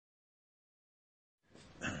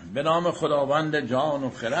به نام خداوند جان و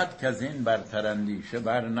خرد که از این برتر اندیشه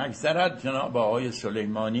بر نگذرد. جناب آقای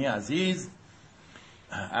سلیمانی عزیز،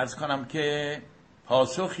 عرض کنم که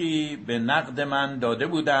پاسخی به نقد من داده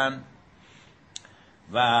بودند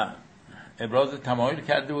و ابراز تمایل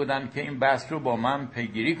کرده بودند که این بحث رو با من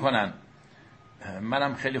پیگیری کنن.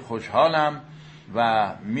 منم خیلی خوشحالم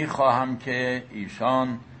و میخواهم که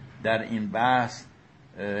ایشان در این بحث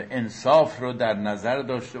انصاف رو در نظر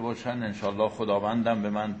داشته باشن. انشالله خداوندم به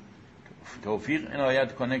من توفیق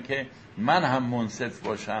عنایت کنه که من هم منصف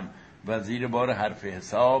باشم و زیر بار حرف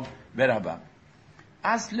حساب بروم.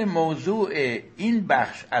 اصل موضوع این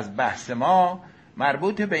بخش از بحث ما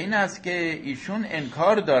مربوط به این است که ایشون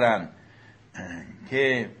انکار دارن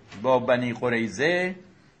که با بنی قریظه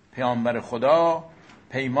پیامبر خدا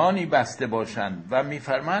پیمانی بسته باشند و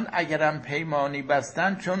میفرمند اگرم پیمانی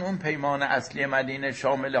بستن، چون اون پیمان اصلی مدینه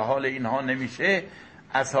شامل حال اینها نمیشه،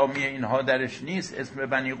 اسامی اینها درش نیست، اسم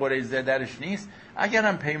بنی قریظه درش نیست،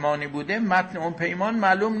 اگرم پیمانی بوده متن اون پیمان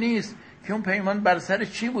معلوم نیست که اون پیمان بر سر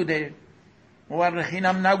چی بوده، مورخین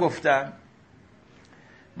هم نگفتن.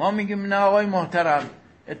 ما میگیم نه آقای محترم،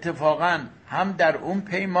 اتفاقا هم در اون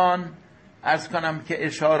پیمان عرض کنم که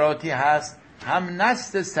اشاراتی هست، هم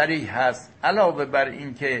نص صریح هست. علاوه بر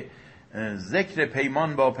این که ذکر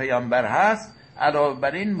پیمان با پیامبر هست، علاوه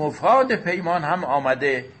بر این مفاد پیمان هم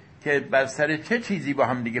آمده که بر سر چه چیزی با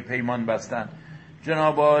هم دیگه پیمان بستن.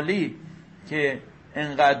 جناب عالی که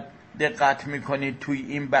انقدر دقت میکنید توی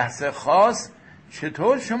این بحث خاص،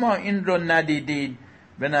 چطور شما این رو ندیدید؟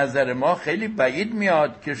 به نظر ما خیلی بعید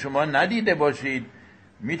میاد که شما ندیده باشید.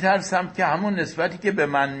 میترسم که همون نسبتی که به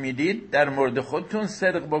من میدید در مورد خودتون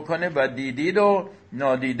صدق بکنه و دیدید و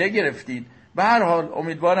نادیده گرفتید. به هر حال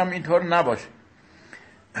امیدوارم اینطور نباشه.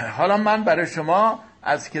 حالا من برای شما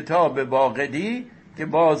از کتاب واقدی که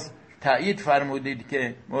باز تایید فرمودید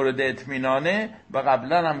که مورد اطمینانه و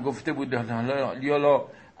قبلا هم گفته بود، حالا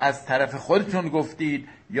از طرف خودتون گفتید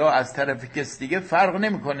یا از طرف کس دیگه فرق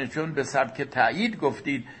نمیکنه، چون به سبک تایید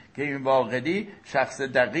گفتید که این واقدی شخص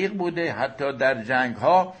دقیق بوده، حتی در جنگ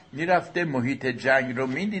ها میرفته، محیط جنگ رو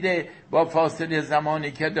میدیده، با فاصله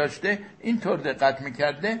زمانی که داشته اینطور دقت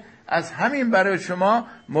میکرده. از همین برای شما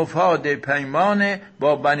مفاد پیمان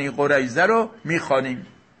با بنی قریظه رو میخوانیم.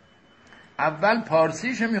 اول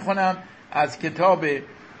پارسیش میخونم از کتاب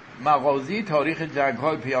مغازی تاریخ جنگ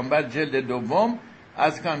های پیامبر جلد دوم،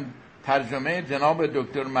 از کن ترجمه جناب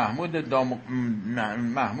دکتر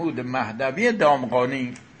محمود مهدوی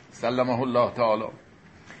دامغانی سلمه الله تعالی.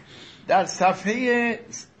 در صفحه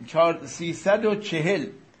 340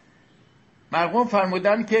 مرقوم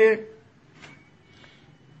فرمودن که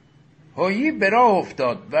هویی به راه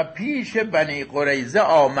افتاد و پیش بنی قریظه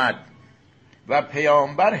آمد و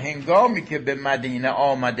پیامبر هنگامی که به مدینه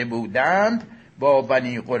آمده بودند با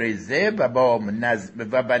بنی قریظه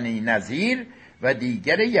و بنی نظیر و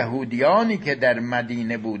دیگر یهودیانی که در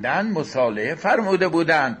مدینه بودند مصالحه فرموده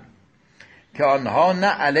بودند که آنها نه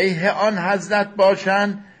علیه آن حضرت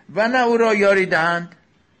باشند و نه او را یاری دهند،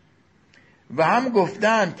 و هم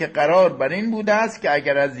گفتند که قرار بر این بوده است که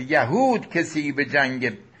اگر از یهود کسی به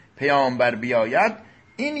جنگ پیامبر بیاید،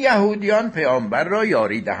 این یهودیان پیامبر را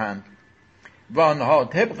یاری دهند و آنها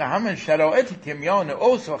طبق همین شرایطی که میان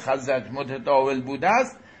اوس و خزرج متداول بوده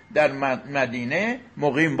است در مدینه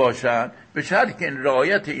مقیم باشند، به شرط که این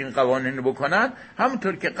رعایت این قوانین بکنند،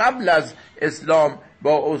 همونطور که قبل از اسلام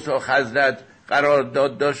با اوس و خزرج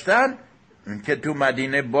قرارداد داشتن که تو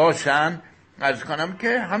مدینه باشن، عرض کنم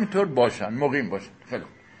که همینطور باشن، مقیم باشن. خیلی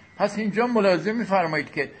پس اینجا ملاحظه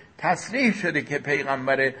می‌فرمایید که تصریح شده که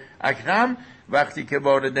پیغمبر اکرم وقتی که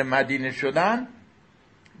وارد مدینه شدن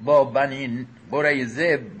با بنی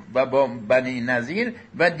قریظه و با بنی نظیر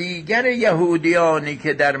و دیگر یهودیانی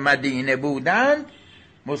که در مدینه بودند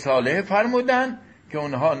مصالحه فرمودند که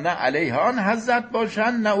اونها نه علیه آن حضرت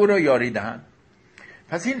باشند نه او را یاری دهند.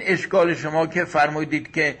 پس این اشکال شما که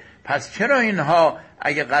فرمودید که پس چرا اینها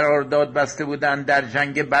اگه قرارداد بسته بودن در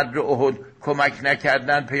جنگ بدر و احد کمک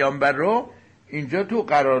نکردن پیامبر رو، اینجا تو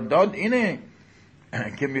قرارداد اینه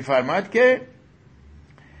که میفرماد که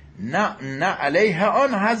نه علیه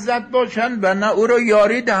آن حضرت باشند و نه او را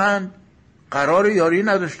یاری دهند. قرار یاری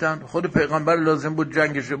نداشتن، خود پیغمبر لازم بود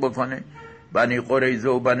جنگش بکنه. بنی قریظه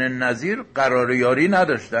و بنی نظیر قرار یاری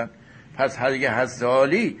نداشتن. پس اگه هست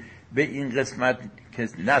حالی به این قسمت که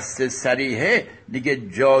نص صریحه دیگه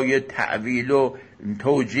جای تعویل و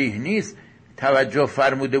توجیه نیست توجه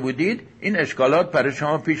فرموده بودید، این اشکالات برای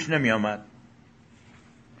شما پیش نمی آمد.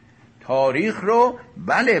 تاریخ رو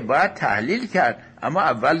بله باید تحلیل کرد، اما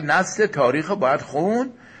اول نص تاریخ رو باید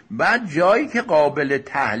خوند بعد جایی که قابل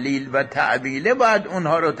تحلیل و تعبیله باید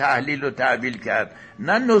اونها رو تحلیل و تعبیل کرد،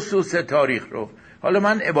 نه نصوص تاریخ رو. حالا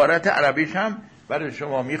من عبارت عربیش هم برای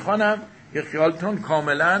شما میخوانم که خیالتون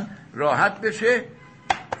کاملا راحت بشه.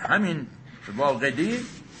 همین واقعی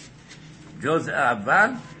جزء اول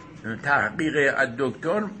تحقیق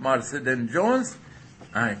الدکتر مارسدن جونز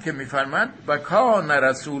که میفرماد و کان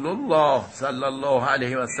رسول الله صلی الله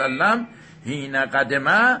علیه و سلم حین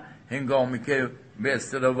قدمه، هنگامی که به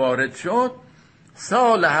اصطلاح وارد شد،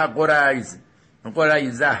 صالح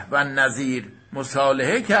قریظه و نظیر،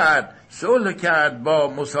 مصالحه کرد، صلح کرد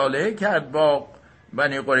با، مصالحه کرد با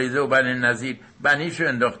بنی قریظه و بنی نظیر، بنیشو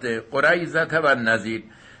انداخته، قریظه و نظیر،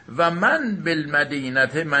 و من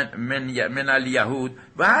بالمدینه من الیهود،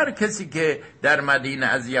 و هر کسی که در مدینه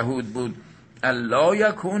از یهود بود، الا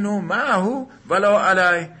یکونوا معه ولا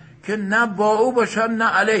علیه، که نه با او باشن نه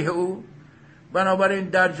علیه او. بنابراین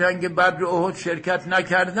در جنگ بدر و احد شرکت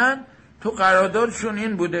نکردن، تو قراردادشون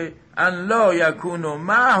این بوده ان لا یکونوا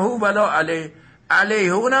معه ولا علیه،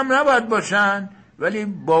 علیه اونم نباید باشن ولی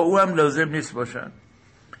با او هم لازم نیست باشن.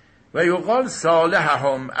 و یقال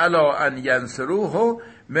صالحهم علی ان ینصروه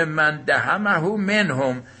ممن دهمه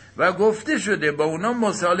منهم، و گفته شده با اونا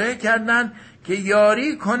مصالحه کردن که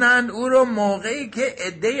یاری کنند او رو موقعی که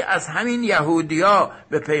عده‌ای از همین یهودیا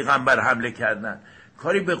به پیغمبر حمله کردن،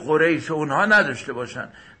 کاری به قریش و اونها نداشته باشن.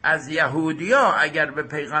 از یهودیا اگر به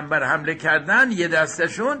پیغمبر حمله کردن یه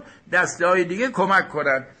دستشون دسته‌های دیگه کمک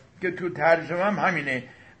کنن، که تو ترجمه هم همینه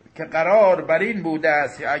که قرار بر این بوده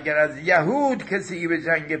است اگر از یهود کسی به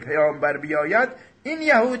جنگ پیامبر بیاید، این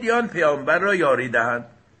یهودیان پیامبر را یاری دهند.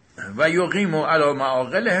 و یقیموا علی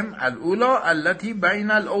معاقلهم الاولی التي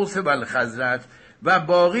بین الاوس و الخزرج، و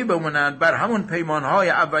باقی بمونند بر همون پیمانهای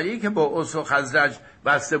اولیه که با اوس و خزرج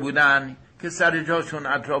بسته بودن، که سر جاشون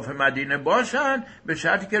اطراف مدینه باشن، به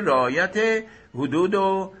شرطی که رعایت حدود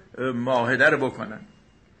و معاهده رو بکنن.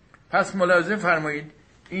 پس ملاحظه فرمایید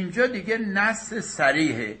اینجا دیگه نص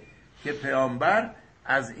صریحه که پیامبر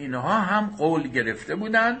از اینها هم قول گرفته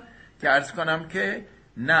بودن که عرض کنم که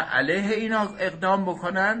نه علیه اینا اقدام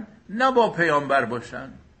بکنن نه با پیامبر باشن.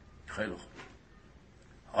 خیلی خوب.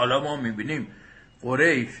 حالا ما میبینیم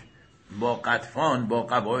قریش با غطفان با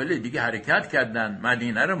قبایل دیگه حرکت کردن،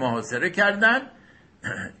 مدینه رو محاصره کردن.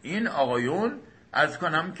 این آقایون عرض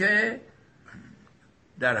کنم که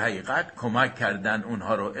در حقیقت کمک کردن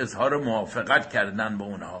اونها رو، اظهار موافقت کردن با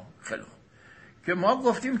اونها. خیلی خوب. که ما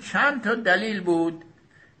گفتیم چند تا دلیل بود،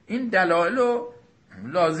 این دلایل رو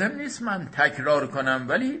لازم نیست من تکرار کنم،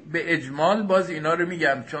 ولی به اجمال باز اینا رو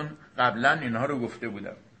میگم چون قبلا اینها رو گفته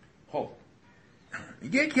بودم. خب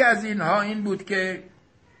یکی از اینها این بود که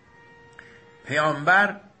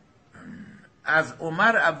پیامبر از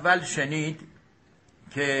عمر اول شنید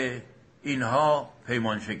که اینها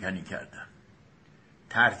پیمان شکنی کردن،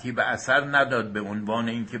 ترتیب اثر نداد به عنوان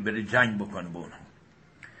اینکه بره جنگ بکنه با اونها.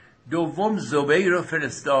 دوم زبیر رو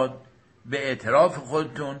فرستاد به اعتراف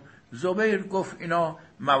خودتون. زبیر گفت اینا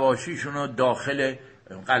مواشیشون رو داخل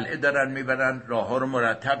قلعه دارن میبرن، راه ها رو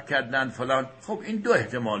مرتب کردن فلان. خب این دو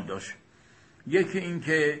احتمال داشت، یکی این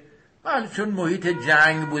که بله چون محیط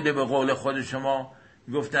جنگ بوده به قول خود شما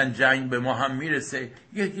گفتن جنگ به ما هم میرسه،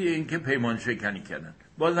 یکی این که پیمان شکنی کردن.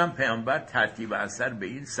 بازم پیامبر ترتیب اثر به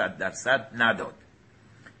این 100% نداد.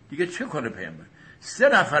 دیگه چه کنه پیامبر؟ 3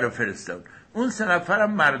 نفر رو فرستاد. اون 3 نفر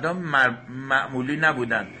هم مردم معمولی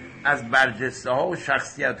نبودن، از برجسته ها و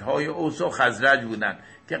شخصیت های اوس و خزرج بودن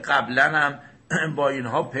که قبلا هم با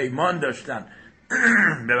اینها پیمان داشتن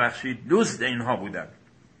ببخشید دوست اینها بودن.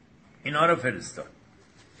 اینا رو فرستاد.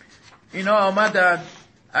 اینا آمدن.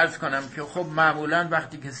 عرض کنم که خب معمولا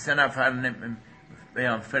وقتی که 3 نفر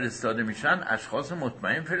فرستاده میشن، اشخاص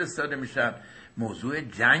مطمئن فرستاده میشن. موضوع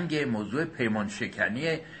جنگ، موضوع پیمان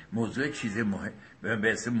شکنی، موضوع چیز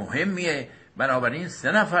مهمیه. بنابراین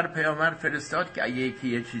 3 نفر پیامبر فرستاد که اگه یکی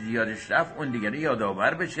یه چیزی یادش رفت اون دیگری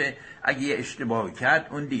یادآور بشه، اگه یه اشتباه کرد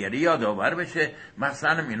اون دیگری یادآور بشه.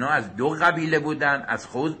 مثلا اینا از 2 قبیله بودن، از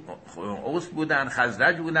اوس بودن،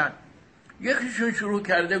 خزرج بودن. یکیشون شروع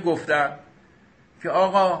کرده گفتن که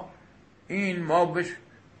آقا این ما بهش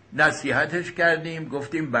نصیحتش کردیم،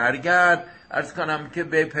 گفتیم برگرد. عرض کنم که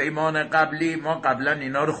به پیمان قبلی ما قبلا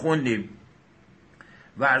اینا رو خوندیم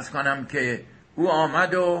و عرض کنم که او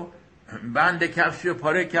آمد و بند کفش رو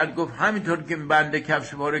پاره کرد. گفت همینطور که بند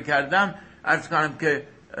کفش پاره کردم عرض کنم که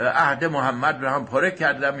عهد محمد رو هم پاره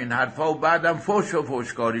کردم، این حرفا، و بعدم فوش و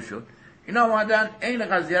فوشکاری شد. اینا آمدن این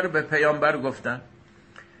قضیه رو به پیامبر گفتن.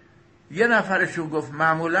 یه نفرشون گفت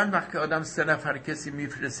معمولا وقتی آدم 3 نفر کسی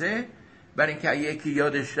میفرسه برای اینکه یکی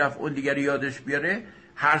یادش رفت اون دیگری یادش بیاره،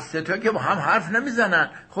 هر 3 تا که با هم حرف نمیزنن.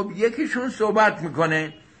 خب یکیشون صحبت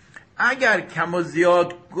میکنه، اگر کم و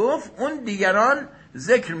زیاد گفت اون دیگران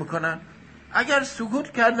ذکر میکنن، اگر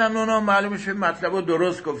سکوت کردن اونا معلوم شه مطلب رو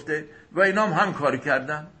درست گفته و اینا هم کار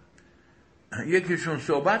کردن. یکیشون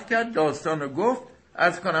صحبت کرد، داستان رو گفت،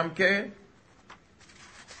 عرض کنم که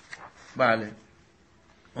بله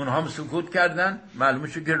اونها هم سکوت کردن، معلوم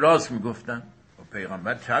شد که راست میگفتن.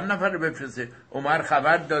 پیغمبر چند نفر رو بفرسته؟ عمر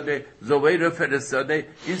خبر داده، زبیر رو فرستاده،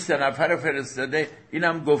 این 3 نفر رو فرستاده،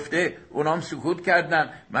 اینم گفته، اونها هم سکوت کردن.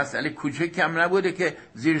 مسئله کوچک کم نبوده که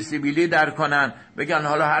زیر سیبیلی در کنن بگن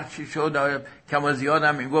حالا هر چی شد، کم و زیاد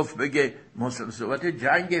هم میگفت بگه. صحبت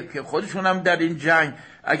جنگه که خودشون هم در این جنگ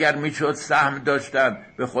اگر میشد سهم داشتن،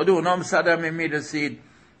 به خود اونها هم صدمه میرسید.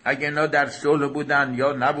 اگه اینا در صلح بودن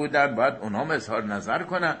یا نبودن باید اونها هم اظهار نظر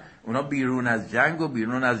کنن. اونا بیرون از جنگ و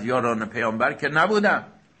بیرون از یاران پیامبر که نبودن.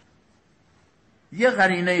 یه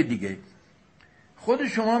قرینه دیگه، خود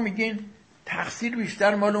شما میگین تقصیر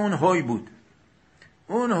بیشتر مال اون هوی بود.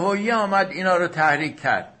 اون هویه آمد اینا رو تحریک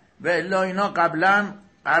کرد و الا اینا قبلا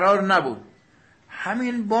قرار نبود.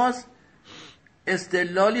 همین باز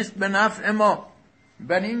استدلالیست به نفع ما،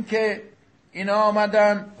 بر این که اینا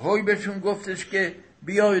آمدن هوی بهشون گفتش که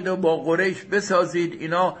بیایید و با قریش بسازید،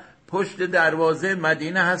 اینا پشت دروازه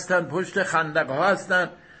مدینه هستن، پشت خندق ها هستن.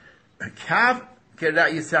 کعب که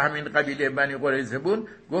رئیس همین قبیله بنی قریظه بود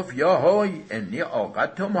گفت یا های انی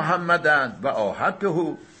عاقدت محمدن و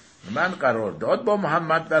عاهدته، من قرارداد با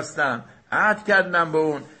محمد بستم، عهد کردم به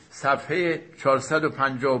اون. صفحه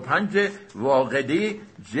 455 واقدی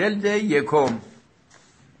جلد 1.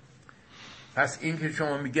 پس این که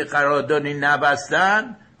شما میگه قراردادی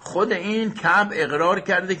نبستن، خود این کعب اقرار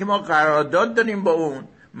کرده که ما قرارداد داریم با اون.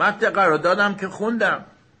 متن قراردادم که خوندم.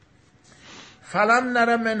 فلم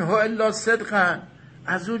نره منه الا صدقا،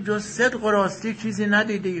 از او جز صدق و راستی چیزی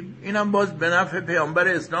ندیدیم. اینم باز به نفع پیامبر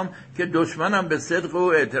اسلام که دشمنم به صدق و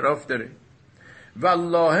اعتراف داره.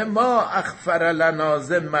 والله ما اخفر لنا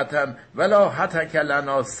ذمتا ولا هتک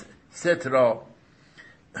لنا سترا،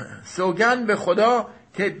 سوگند به خدا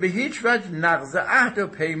که به هیچ وجه نقض عهد و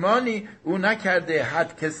پیمانی او نکرده،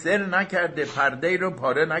 حد که سر نکرده، پرده رو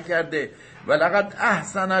پاره نکرده. و لقد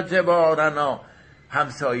احسن جوارنا،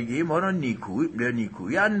 همسایگی ما رو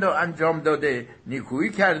نیکویی انجام داده، نیکویی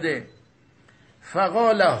کرده.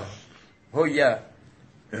 فقال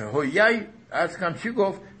هویی از کم چی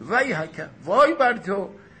گفت؟ وای بر تو،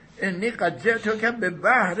 انی قد جئتو که به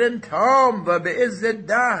بحر تام و به عز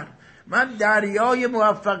دهر، من دریای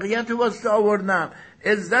موفقیت رو واسه آوردم،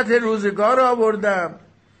 عزت روزگار رو آوردم.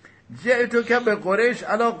 جئتو که به قریش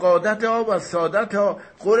علا قادت ها و سادت ها،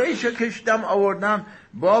 قریش کشتم آوردم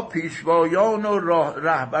با پیشوایان و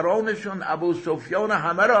رهبرانشون، ابو سفیان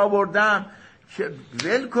همه رو آوردم. چه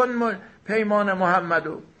ول کن پیمان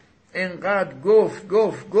محمدو. اینقدر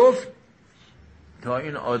گفت تا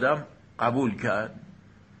این آدم قبول کرد.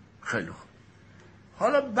 خیلی خوب،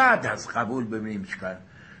 حالا بعد از قبول ببینیم چیکار.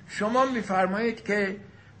 شما میفرمایید که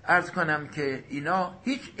عرض کنم که اینا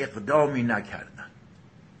هیچ اقدامی نکردن.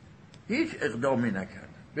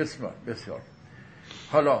 بسیار.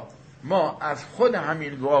 حالا ما از خود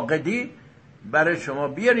همین واقعی برای شما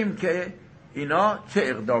بیاریم که اینا چه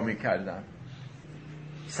اقدامی کردن.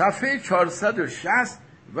 صفحه 460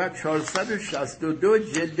 و 462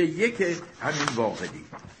 جلد 1 همین واقعی،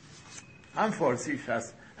 هم فارسیش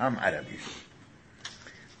هست هم عربیش.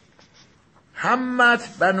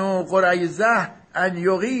 همت بنو قریظه ان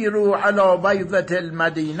یغیروا علی بیضة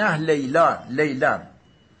المدینه لیلا،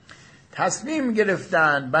 تصمیم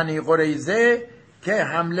گرفتند بنی قریظه که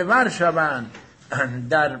حمله ور شوند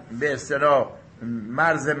در به اصطلاح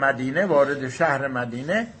مرز مدینه، وارد شهر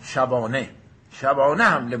مدینه شبانه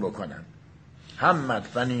حمله بکنند.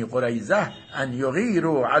 همت بنی قریظه ان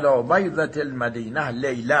یغیروا علی بیضة المدینه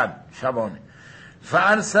لیلا، شبانه.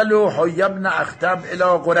 فارسلوا حیی بن اخطب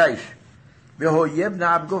الی قریش، به حیی بن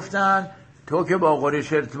اخطب گفتن تو که با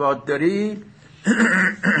قریش ارتباط داری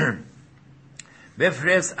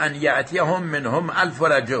بفرست ان یأتیهم منهم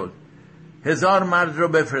 1000 رجل، 1000 مرد رو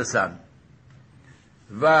بفرستن.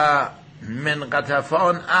 و من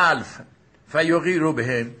قطفان 1000 فیغیروا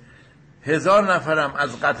بهم، 1000 نفرم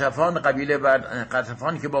از قطفان، قبیله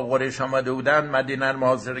قطفان که با قریش آمده بودن، مدینه رو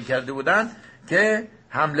محاصره کرده بودن، که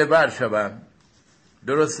حمله بر شوند.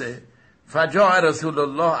 درسته؟ فجاء رسول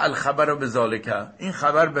الله الخبر بذالک، این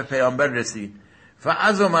خبر به پیامبر رسید.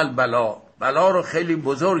 فعظم بلا رو خیلی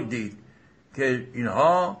بزرگ دید که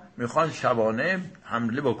اینها میخوان شبانه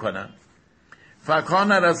حمله بکنن.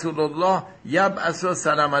 فکان رسول الله یبعث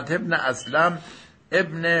سلمت ابن اسلم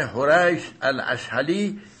ابن حریش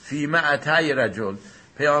الاشهلی فی 200 رجل،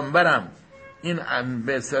 پیامبرم این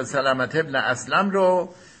به سلمت ابن اسلم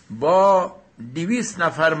رو با 200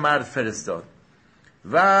 نفر مرد فرستاد.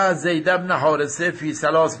 و زید بن حارثه فی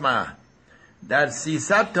 300 معه، در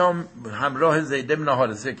 300 تا همراه زید بن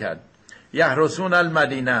حارثه کرد. یحرسون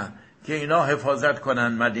المدینه، که اینا حفاظت کنن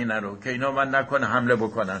مدینه رو، که اینا من نکنه حمله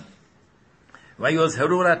بکنن. و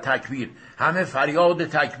یظهرون تکبیر، همه فریاد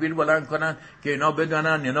تکبیر بلند کنن که اینا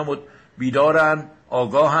بدونن اینا بیدارن،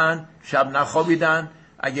 آگاهن، شب نخوابیدن،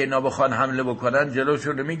 اگه اینا بخوان حمله بکنن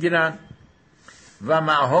جلوشون رو میگیرن. و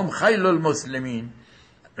معهم خیل المسلمین،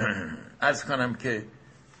 از کنم که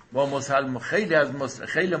با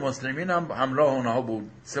خیلی مسلمین هم همراه اونها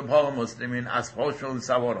بود، سپاه مسلمین، اسبهاشون،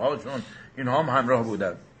 سوارهاشون، اینها هم همراه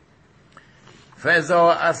بودن.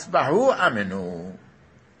 فاذا اصبحوا امنوا،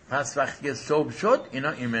 پس وقتی که صبح شد اینا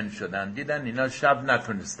ایمن شدن، دیدن اینا شب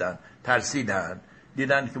نتونستن، ترسیدن،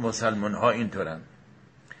 دیدن که مسلمان ها اینطورن.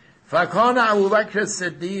 فکان ابوبکر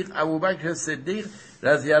صدیق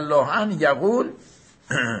رضی الله عنه یقول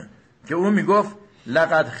که او میگفت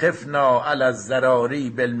لقد خفنا علی الزراری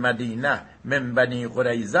بالمدینه من بنی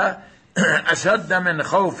قریظه اشد من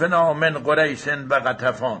خوفنا من قریش و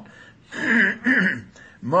غطفان.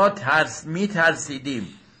 ما میترسیدیم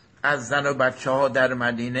از زن و بچه ها در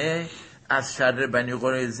مدینه از شر بنی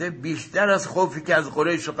قریظه بیشتر از خوفی که از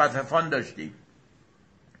قریش و غطفان داشتیم،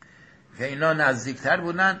 که اینا نزدیکتر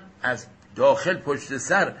بودن از داخل پشت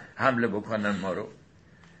سر حمله بکنن ما رو.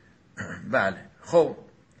 بله خب،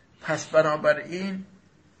 پس بنابراین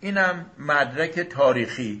اینم مدرک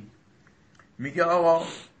تاریخی. میگه آقا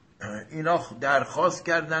اینا درخواست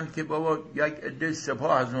کردن که بابا یک عده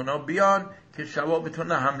سپاه از اونا بیان که شبا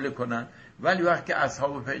بتونن حمله کنن، ولی وقتی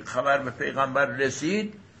خبر به پیغمبر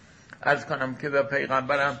رسید، عرض کنم که به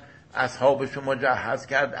پیغمبرم اصحابشون مجهز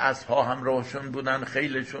کرد، اصحاب همراهشون بودن،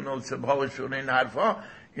 خیلشون و سپاهشون، این حرفا،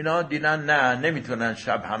 اینا دیدن نه نمیتونن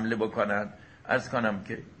شب حمله بکنن. عرض کنم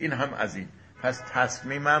که این هم از این. پس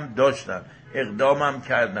تصمیمم داشتن، اقدامم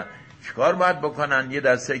کردن. چیکار باید بکنن؟ یه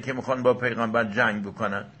دسته که میخوان با پیغمبر جنگ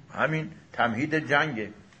بکنن، همین تمهید جنگه.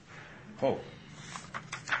 خب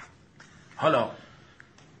حالا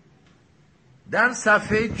در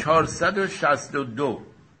صفحه 462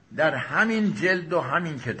 در همین جلد و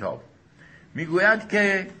همین کتاب میگوید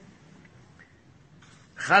که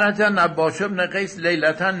خرج نباش بن قیس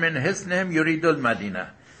لیلتن من حصنهم یرید المدینه.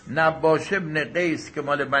 نباش بن قیس که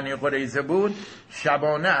مال بنی قریظه بود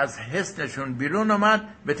شبانه از حصنشون بیرون اومد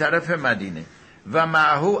به طرف مدینه. و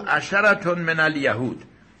معه 10 من الیهود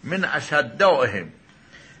من اشدائهم،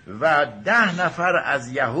 و 10 نفر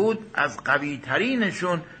از یهود از قوی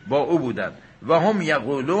ترینشون با او بودن. و هم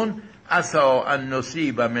یقولون عسا ان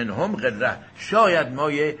نصیب منهم غره، شاید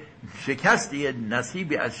ما یه شکستی،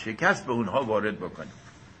 نصیبی از شکست به اونها وارد بکنیم.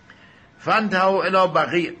 فانتهوا الی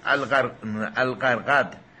بقیع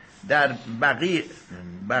الغرقد، در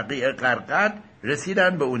بقیع غرقد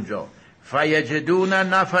رسیدن به اونجا. فیجدون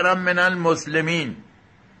نفرا من المسلمین،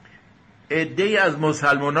 عده‌ای از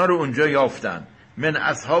مسلمانان رو اونجا یافتن. من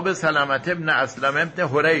اصحاب سلمت ابن اسلم ابن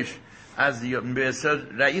حریش، از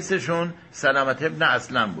رئیسشون سلمت ابن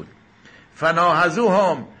اسلم بود.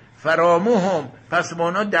 فناهزوهم فراموهم، پس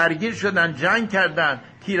اونا درگیر شدن، جنگ کردن،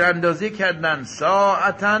 تیراندازی کردن.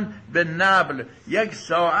 ساعتاً به نبل، 1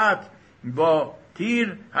 ساعت با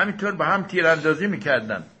تیر همینطور با هم تیراندازی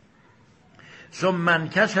میکردن. ثم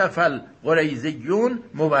انکشف القریظیون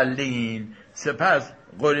مولین، سپس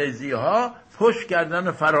قریظی ها پشت کردن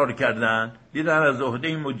و فرار کردن، دیدن از عهده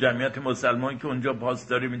این جمعیت مسلمان که اونجا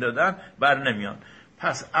پاسداری میدادن بر نمیان.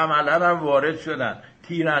 پس عملا هم وارد شدن،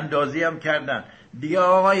 تیراندازی هم کردن. دیگه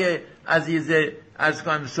آقای عزیز از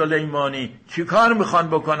کان سلیمانی چی کار میخوان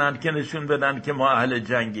بکنن که نشون بدن که ما اهل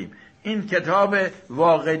جنگیم؟ این کتاب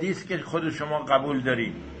واقعی است که خود شما قبول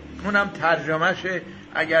دارید، اونم ترجمهشه.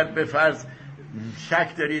 اگر به فرض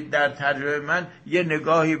شک دارید در ترجمه من، یه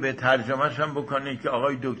نگاهی به ترجمهش هم بکنید که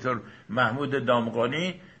آقای دکتر محمود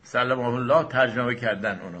دامغانی سلام الله ترجمه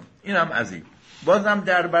کردن اونو. اینم از این. بازم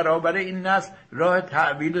در برابر این نص راه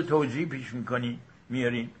تعبیل و توجیه پیش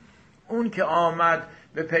میارین. اون که آمد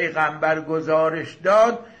به پیغمبر گزارش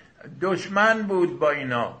داد دشمن بود با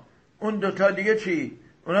اینا، اون دوتا دیگه چی؟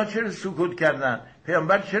 اونا چرا سکوت کردن؟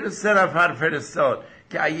 پیغمبر چرا 3 نفر فرستاد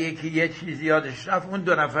که اگه یکی یه چیز یادش رفت اون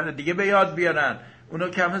 2 نفر دیگه به یاد بیارن؟ اونا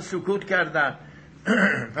که همه سکوت کردن.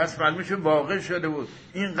 پس معلومش واقع شده بود.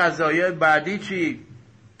 این قضایای بعدی چی؟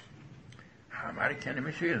 همه رو که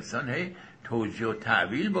نمیشه انسان هی توجیه و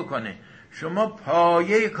تعویل بکنه. شما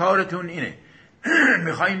پایه کارتون اینه.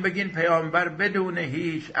 میخواین بگین پیامبر بدون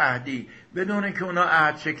هیچ عهدی، بدون که اونا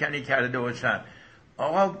عهد شکنی کرده باشن.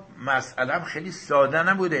 آقا مسئله خیلی ساده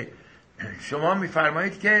نبوده. شما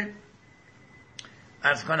میفرمایید که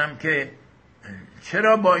از کنم که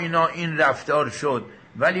چرا با اینا این رفتار شد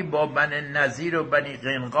ولی با بنی نظیر و بنی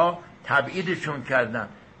قینقاع تبعیدشون کردن؟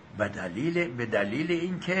 به دلیل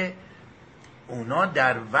اینکه اونا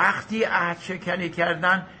در وقتی عهد شکنی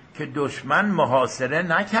کردن که دشمن محاصره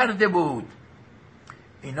نکرده بود.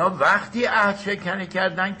 اینا وقتی عهد شکنی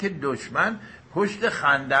کردن که دشمن پشت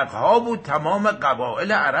خندقها بود، تمام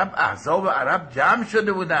قبایل عرب، احزاب عرب جمع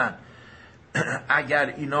شده بودن.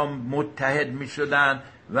 اگر اینا متحد می شدن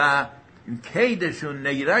و کیدشون،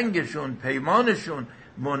 نیرنگشون، پیمانشون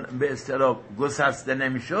به اصطلاح گسسته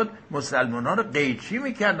نمی شد، مسلمان ها رو قیچی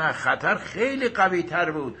می کردن. خطر خیلی قوی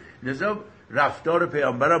تر بود. لذا رفتار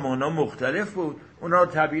پیامبرم اونا مختلف بود. اونا رو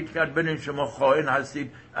تبعید کرد، ببین شما خائن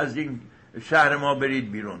هستید، از این شهر ما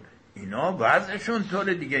برید بیرون. اینا وضعشون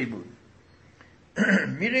طور دیگه بود.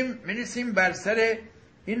 میرسیم بر سر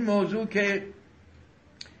این موضوع که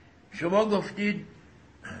شما گفتید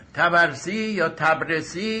طبرسی یا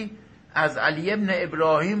تبرسی از علی ابن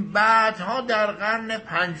ابراهیم بعدها در قرن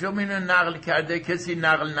پنجم اینو نقل کرده، کسی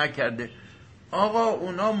نقل نکرده. آقا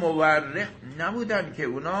اونا مورخ نبودن که،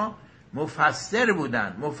 اونا مفسر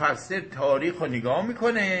بودن. مفسر تاریخ رو نگاه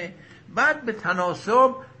میکنه، بعد به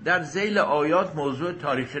تناسب در ذیل آیات موضوع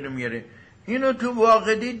تاریخی رو میاره. اینو تو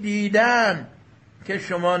واقعی دیدن که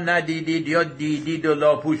شما ندیدید یا دیدید و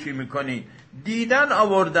لاپوشی میکنید. دیدن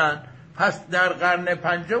آوردن. پس در قرن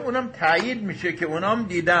پنجم اونم تایید میشه که اونام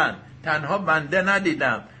دیدن، تنها بنده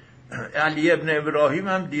ندیدم. علی ابن ابراهیم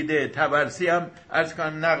هم دیده، طبرسی هم از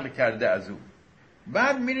کان نقل کرده از او.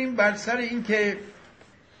 بعد میریم بر سر این که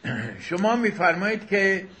شما میفرمایید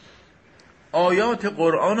که آیات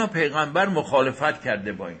قرآن و پیغمبر مخالفت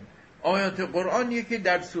کرده با این. آیات قرآن یکی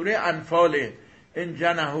در سوره انفال، ان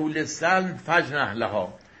جنحوا للسلم فاجنح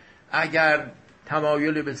لها، اگر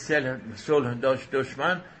تمایل به صلح داشت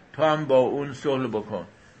دشمن، تو هم با اون صلح بکن.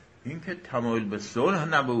 این که تمایل به صلح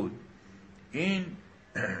نبود، این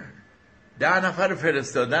 10 نفر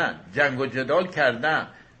فرستادن، جنگ و جدال کردن،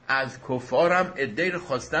 از کفار هم عده‌ای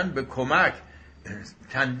خواستن به کمک،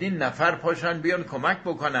 چندین نفر پاشن بیان کمک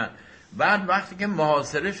بکنن. بعد وقتی که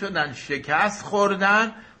محاصره شدن، شکست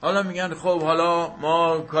خوردن، حالا میگن خب حالا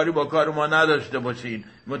ما کاری با کار ما نداشته باشین.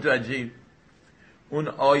 متوجه اون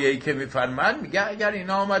آیه‌ای که میفرماد میگه اگر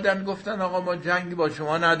اینا آمدن گفتن آقا ما جنگی با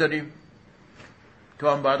شما نداریم، تو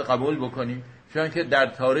هم باید قبول بکنی. چون که در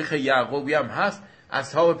تاریخ یعقوبی هم هست،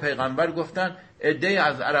 اصحاب پیغمبر گفتن، عده‌ای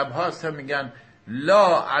از عرب ها هستن میگن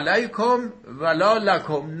لا علیکم ولا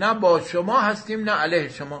لکم، نه با شما هستیم نه علیه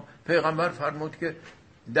شما. پیغمبر فرمود که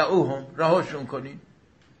دعوهم، رهاشون کنین.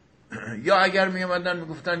 یا اگر میامدن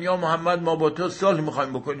میگفتن یا محمد ما با تو صلح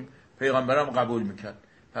میخوایم بکنیم، پیغمبرم قبول میکرد.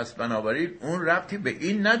 پس بنابراین اون ربطی به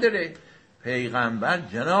این نداره. پیغمبر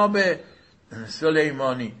جناب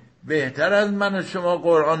سلیمانی بهتر از من و شما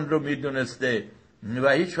قرآن رو میدونسته و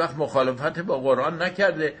هیچ وقت مخالفت با قرآن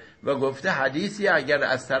نکرده و گفته حدیثی اگر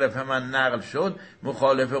از طرف من نقل شد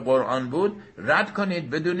مخالف قرآن بود، رد کنید،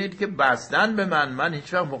 بدونید که بستن به من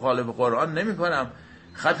هیچ وقت مخالف قرآن نمی کنم.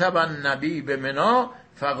 خطب النبی به منا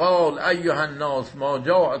فقال ایها الناس ما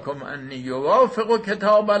جاءکم انی یوافق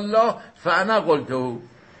کتاب الله فانا قلته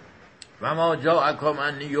و ما جاءکم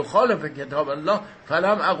انی یخالف کتاب الله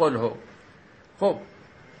فلم اقله. خب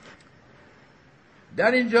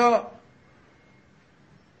در اینجا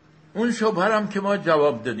اون شبهه هم که ما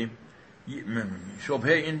جواب دادیم.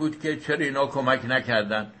 شبهه این بود که چرا اینا کمک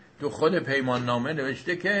نکردن. تو خود پیمان نامه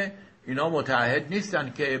نوشته که اینا متعهد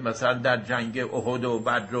نیستن که مثلا در جنگ احد و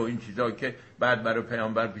بدر و این چیزا که بعد برای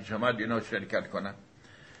پیامبر پیش آمد اینا شرکت کنن.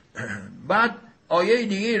 بعد آیه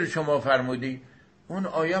دیگه رو شما فرمودی، اون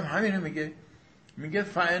آیه هم همینو میگه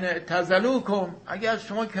فاین تزلوکم، اگه از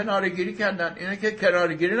شما کنارگیری کردن. اینا که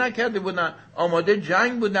کنارگیری نکرده بودن، آماده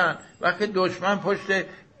جنگ بودن وقتی دشمن پشت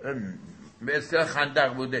به اصطلاح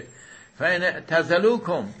خندق بوده. فاین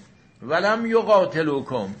تزلوکم ولم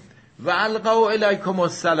یقاتلوکم و القوا الیکم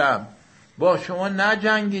السلام، با شما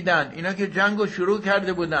نجنگیدن، اینا که جنگو شروع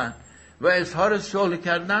کرده بودن و اظهار صلح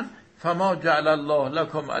کردن، فما جعل الله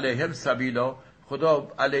لکم علیهم سبیلا، خدا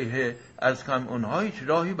علیه از کم اونها هیچ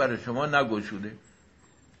راهی برای شما نگشوده.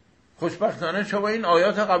 خوشبختانه شما این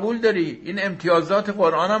آیات قبول داری، این امتیازات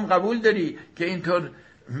قرآن هم قبول داری که اینطور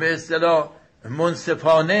به اصطلاح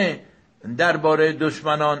منصفانه درباره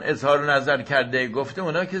دشمنان اظهار نظر کرده، گفته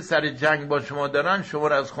اونا که سر جنگ با شما دارن، شما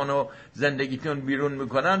را از خونه و زندگیتون بیرون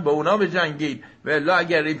میکنن، با اونا بجنگید. و الا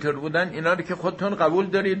اگر اینطور بودن، اینا رو که خودتون قبول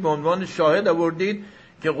دارید به عنوان شاهد آوردید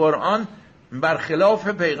که قرآن برخلاف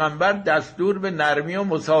پیغمبر دستور به نرمی و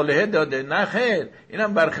مصالحه داده. نه خیر،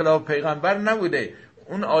 اینم برخلاف پیغمبر نبوده.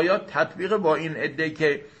 اون آیات تطبیق با این عده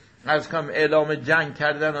که از کم اعلام جنگ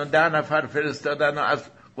کردن و 10 نفر فرستادن و از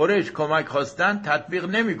قریش کمک خواستن تطبیق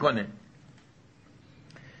نمیکنه.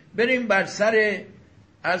 بریم بر سر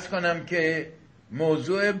از کنم که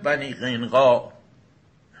موضوع بنی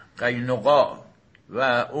قینقاع و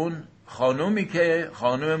اون خانومی که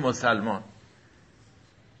خانم مسلمان،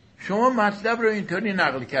 شما مطلب رو اینطوری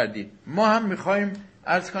نقل کردید. ما هم میخوایم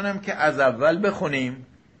عرض کنم که از اول بخونیم،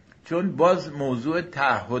 چون باز موضوع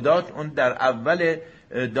تعهدات اون در اول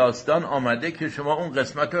داستان آمده که شما اون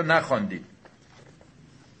قسمت رو نخواندید.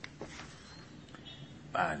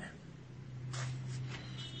 بله،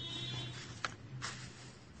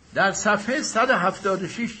 در صفحه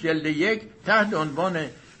 176 جلد 1 تحت عنوان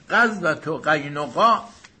قسمت و قینقاع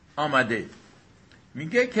آمده،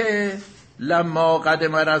 میگه که لما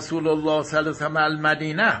قدم رسول الله صلی الله علیه و سلم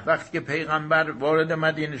المدینه، وقتی که پیغمبر وارد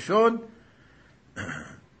مدینه شد،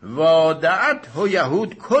 وادعته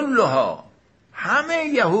یهود کلها، همه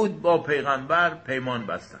یهود با پیغمبر پیمان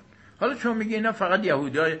بستن. حالا شما میگی اینا فقط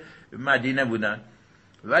یهودیای مدینه بودن،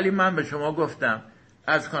 ولی من به شما گفتم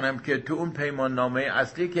از کنم که تو اون پیمان نامه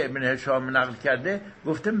اصلی که ابن هشام نقل کرده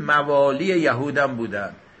گفته موالی یهودم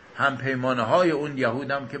بودن، هم پیمانه های اون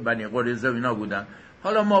یهودم که بنی قریظه اینا بودن.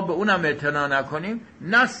 حالا ما به اونم اعتنا نکنیم،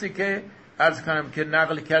 نصی که عرض کنم که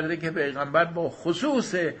نقل کرده که پیغمبر با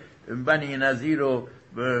خصوص بنی نظیر و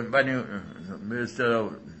بنی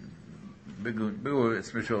بگو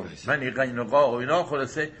اسمشو بنی قینقاع و اینا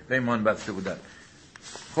خلاصه پیمان بسته بودن.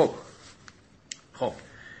 خب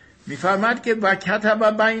میفرماد که و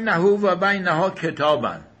کتب بینه و بینها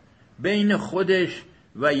کتابا، بین خودش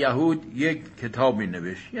و یهود یک کتابی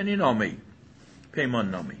نوشت، یعنی نامه‌ای، پیمان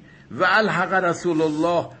نامه‌ای. و الحق رسول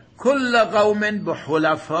الله کل قوم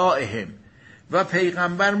بحلفائهم، و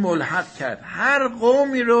پیغمبر ملحق کرد هر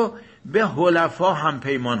قومی رو به حلفا، هم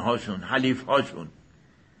پیمانهاشون، حلیفهاشون.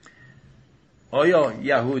 آیا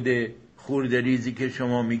یهود خوردریزی که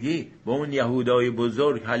شما میگی با اون یهودای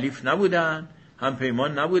بزرگ حلیف نبودن، هم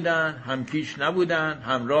پیمان نبودن، هم کیش نبودن،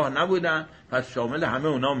 هم راه نبودن؟ پس شامل همه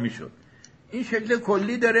اونا میشد. این شکل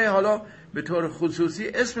کلی داره، حالا به طور خصوصی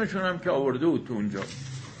اسمشون هم که آورده بود تو اونجا.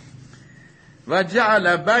 و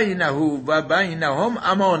جعل بینه و بینهم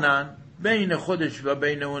امانا، بین خودش و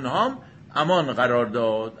بین اونها امان قرار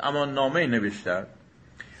داد، امان نامه نوشتن.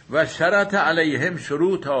 و شرط علیهم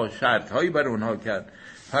شروطا، شرطهایی بر اونها کرد.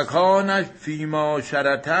 فکانش فیما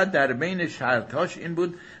شرطه، در بین شرطهاش این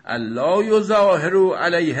بود الله یظاهروا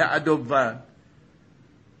علیه عدوا،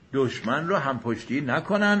 دشمن رو هم پشتی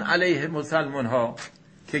نکنن علیه مسلمان ها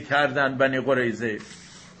که کردن بنی قریظه.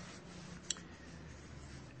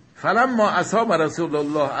 فلما اصاب رسول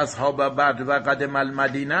الله اصحاب بدر و قدم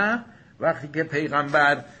المدینه، وقتی که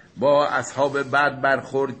پیغمبر با اصحاب بدر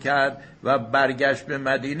برخورد کرد و برگشت به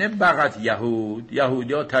مدینه، بغت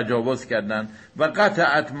یهودیا تجاوز کردند و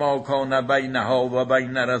قطعت ما کان بینها و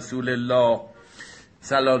بین رسول الله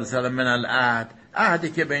صلی الله علیه و سلم من العهد، عهدی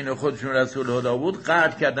که بین خودشون رسول خدا بود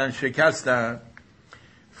قطع کردن، شکستن.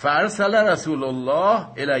 فارسل رسول الله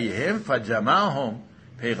الیهم فجمعهم،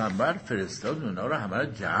 پیغمبر فرستاد اونا رو همه رو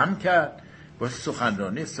جمع کرد با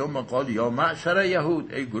سخنرانی. ثم قال یا معشر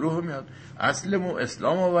یهود، ای گروه میاد، اسلموا،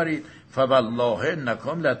 اسلام آورید. فوالله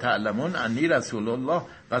انکم لتعلمون انی رسول الله،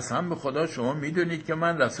 قسم به خدا شما میدونید که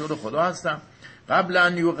من رسول خدا هستم. قبل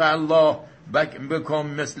ان یوقع الله بکم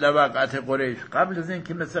مثل وقعت قریش، قبل از این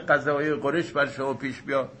که مثل قضای قریش بر شما پیش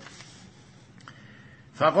بیاد.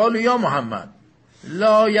 فقال یا محمد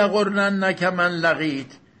لا یغرنک من لقیت،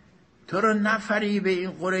 تو رو نفریب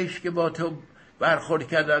این قریش که با تو برخورد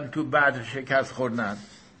کردن تو بدر شکست خوردن.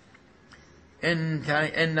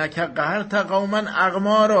 انک قهرت قوما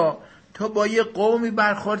اغمارا، تو با یه قومی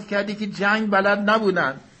برخورد کردی که جنگ بلد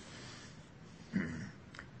نبودن.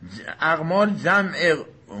 اغمار جمع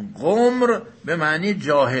قمر به معنی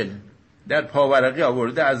جاهل، در پاورقی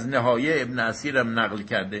آورده، از نهایه ابن اسیرم نقل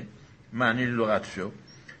کرده معنی لغتشو.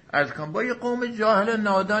 از کن با یه قوم جاهل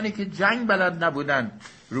نادانی که جنگ بلد نبودن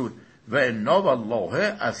رود. و انا والله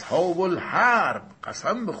اصحاب الحرب،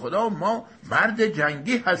 قسم به خدا ما مرد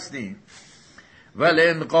جنگی هستیم.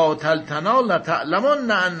 ولئن قاتلتنا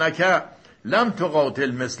لتعلمن انک لم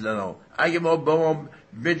تقاتل مثلنا، اگه ما با ما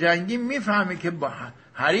به جنگی میفهمی که با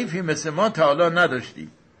حریفی مثل ما تا حالا نداشتی.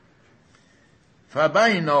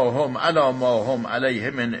 فبیناهم علی ما هم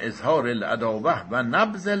علیه من اظهار العداوه و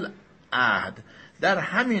نبذ العهد، در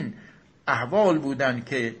همین احوال بودن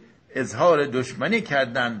که اظهار دشمنی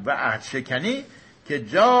کردن و عهد شکنی، که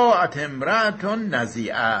جاءت امرأة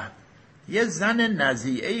نزیعه، یه زن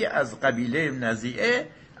نزیعه از قبیله نزیعه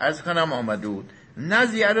از کنم آمده بود.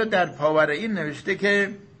 نزیعه رو در پاورقی نوشته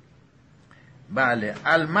که بله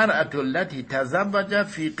المرأة التي تزوج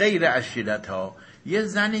فی غیر عشیرتها، یه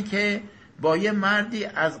زنی که با یه مردی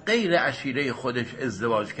از غیر عشیره خودش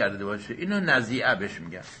ازدواج کرده باشه، اینو نزیعه بهش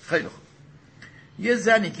میگن. خیلی خوب، یه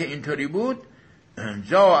زنی که اینطوری بود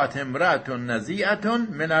جاءت امرأة نزیعة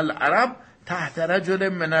من العرب تحت رجل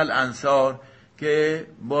من الانصار، که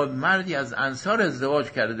با مردی از انصار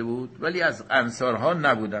ازدواج کرده بود ولی از انصارها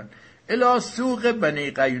نبودن. الی سوق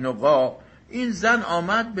بنی قینقاع، این زن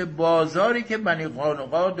آمد به بازاری که بنی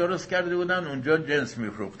قینقاع درست کرده بودن، اونجا جنس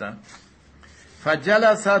میفروختن.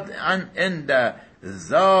 فجلست عند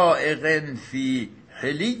زائق فی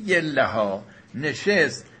حلی لها،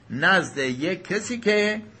 نشست نزد یک کسی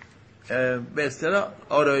که به اصطلاح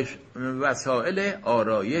وسایل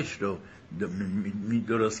آرایش رو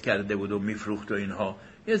درست کرده بود و میفروخت و اینها،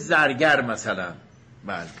 یه زرگر مثلا.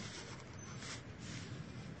 بله،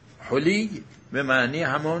 حلی به معنی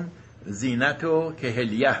همون زینتو که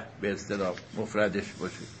هلیه به اصطلاح مفردش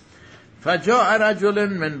باشه. فجاء رجل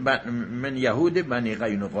من یهود بنی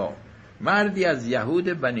قینقاع، مردی از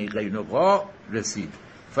یهود بنی قینقاع رسید.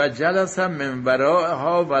 فجلس من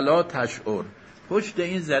ورائها ولا تشعر، پشت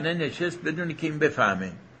این زنه نشست بدون که این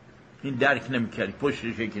بفهمه، این درک نمی‌کرد،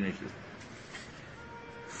 پشتش یکی نشست.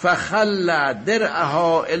 فخلى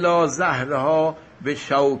درعها الى ظهرها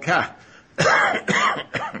بشوکه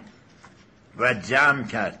و جمع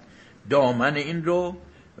کرد دامن این رو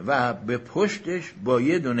و به پشتش با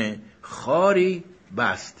یه دونه خاری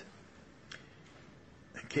بست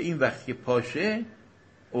که این وقتی پاشه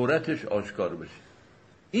عورتش آشکار بشه.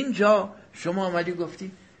 اینجا شما آمدی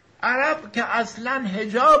گفتی عرب که اصلا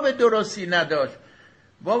حجاب درستی نداشت.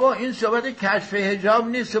 بابا این صحبت کشف حجاب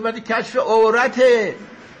نیست، صحبت کشف عورته.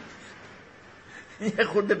 یه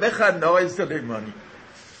خورده بخند آقای سلیمانی.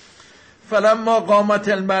 فلما قامت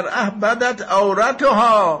المرأه بدت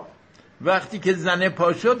عورتها، وقتی که زنه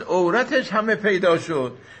پا شد عورتش همه پیدا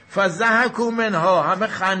شد. فضحکوا منها، همه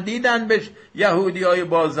خندیدن بهش یهودیای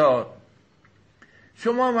بازار.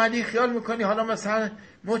 شما اومدی خیال میکنی حالا مثلا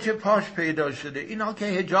مچ پاش پیدا شده، اینا که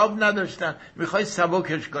حجاب نداشتن میخوای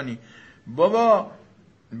سبکش کنی. بابا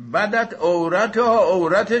بدت عورتها،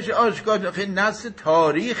 عورتش آشکار. خیلی نص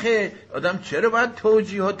تاریخه، آدم چرا باید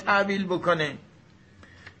توجیه و تعبیل بکنه؟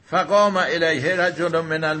 فقام الیه رجل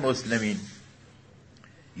من المسلمین،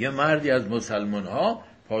 یه مردی از مسلمان ها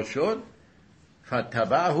پا شد.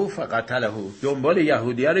 فتبعه فقتله، دنبال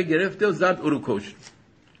یهودیه رو گرفته و زد او رو کشت.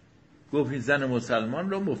 گفت این زن مسلمان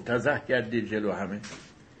رو مفتضح کردی جلو همه.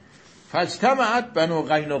 فاجتمعت بنو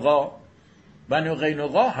قینقاع، بنو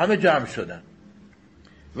قینقاع همه جمع شدن.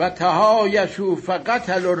 و تهایشوا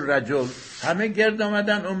فقتلوا الرجل، همه گرد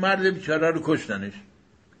آمدن اون مرد بیچاره رو کشتنش.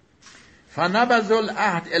 فنبذوا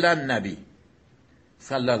العهد الی النبی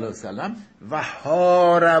صلی الله علیه وسلم و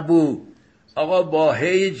حاربوا، آقا با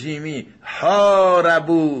هی جیمی،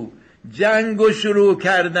 حاربوا، جنگو شروع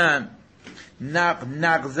کردن،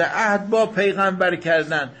 نقض عهد با پیغمبر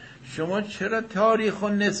کردن. شما چرا تاریخ و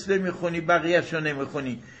نصفه میخونی بقیه‌شو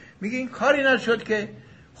نمیخونی؟ میگه این کاری نشد که.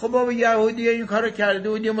 خب بابا یهودی این کارو کرده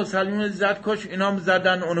بود، یه مسلمان زد کش، اینا هم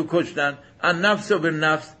زدن اونو کشتن. النفس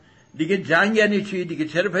بالنفس، دیگه جنگ یعنی چی؟ دیگه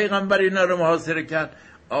چرا پیغمبر اینا رو محاصره کرد؟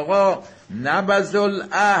 آقا نبذ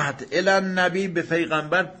العهد الی النبی، به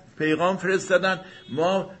پیغمبر پیغام فرستادن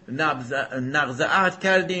ما نقض عهد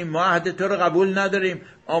کردیم، ما عهد تو رو قبول نداریم.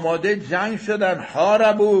 آماده جنگ شدن.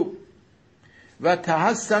 حاربو و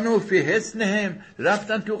تحسنوا فی حصنهم،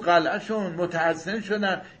 رفتن تو قلعهشون متحسن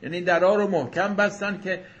شدن، یعنی درها رو محکم بستن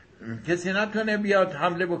که کسی نتونه بیاد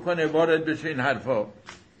حمله بکنه، وارد بشه این حرفا.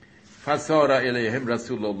 فسار الیهم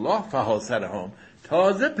رسول الله فحاصرهم،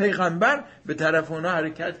 تازه پیغمبر به طرف اونا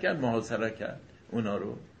حرکت کرد، محاصره کرد اونا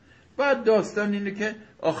رو. بعد داستان اینه که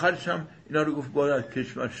آخرش هم اینا رو گفت باید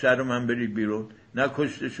کشور شهر من برید بیرون،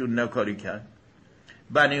 نکشتشون نکاری کرد.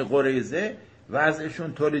 بنی قریظه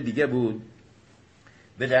وضعشون طور دیگه بود،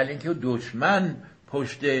 به دلیل اینکه دشمن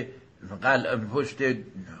پشت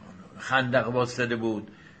خندق واسطه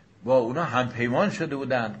بود، با اونا هم پیمان شده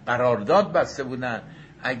بودن، قرارداد بسته بودن.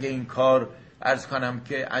 اگه این کار عرض کنم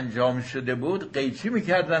که انجام شده بود قیچی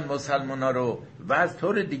میکردن مسلمان ها رو، و از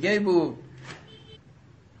طور دیگه بود.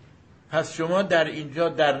 پس شما در اینجا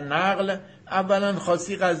در نقل اولا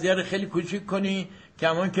خواستی قضیه رو خیلی کوچیک کنی،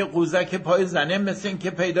 کمان که قوزک پای زنه مثل این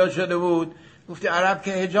که پیدا شده بود. گفتی عرب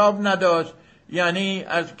که حجاب نداشت، یعنی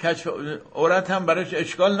از کشف عورت هم براش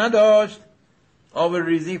اشکال نداشت، آب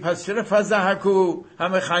ریزی. پس چرا فضحکوا،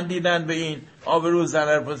 همه خندیدن به این آب رو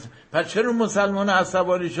زنر. پس چرا مسلمان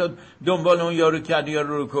عصبانی شد دنبال اون یارو کرد،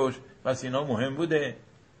 یارو رو کش؟ پس اینا مهم بوده،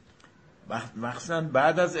 مخصوصا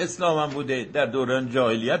بعد از اسلام هم بوده، در دوران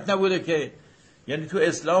جاهلیت نبوده که. یعنی تو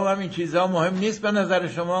اسلام هم این چیزها مهم نیست به نظر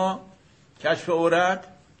شما، کشف عورت؟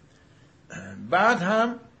 بعد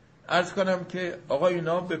هم عرض کنم که آقا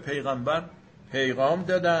اینا به پیغمبر پیغام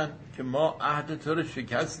دادن که ما عهد تو رو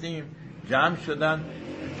شکستیم، جمع شدن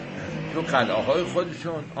تو قلعه‌های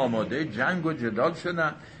خودشون آماده جنگ و جدال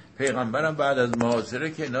شدن. پیغمبرم بعد از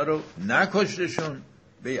مناظره که اینا رو نکشتشون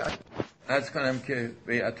بیعت از کنم که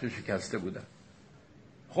بیعت رو شکسته بودن.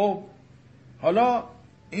 خب حالا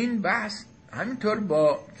این بحث همینطور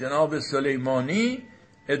با جناب سلیمانی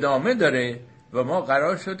ادامه داره و ما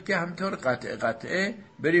قرار شد که همینطور قطعه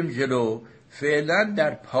بریم جلو. فعلا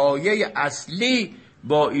در پایه اصلی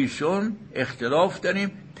با ایشون اختلاف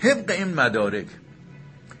داریم طبق این مدارک.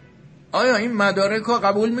 آیا این مدارک رو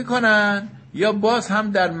قبول میکنن یا باز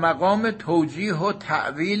هم در مقام توجیه و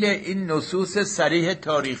تعویل این نصوص صریح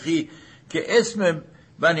تاریخی که اسم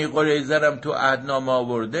بنی قریظه رم تو عهدنامه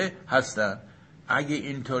آورده هستن؟ اگه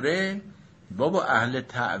اینطوره بابا اهل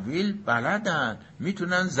تعویل بلدن،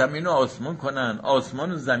 میتونن زمین و آسمان کنن،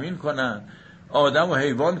 آسمان و زمین کنن، آدم و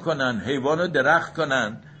حیوان کنن، حیوان و درخت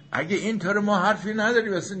کنن. اگه اینطوره ما حرفی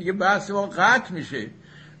نداریم، اصلا دیگه بحث ما قطع میشه.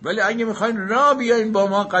 ولی اگه میخواین راه بیاین با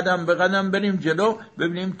ما قدم به قدم بریم جلو،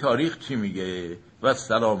 ببینیم تاریخ چی میگه. و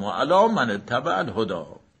السلام علی من اتبع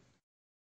الهدی.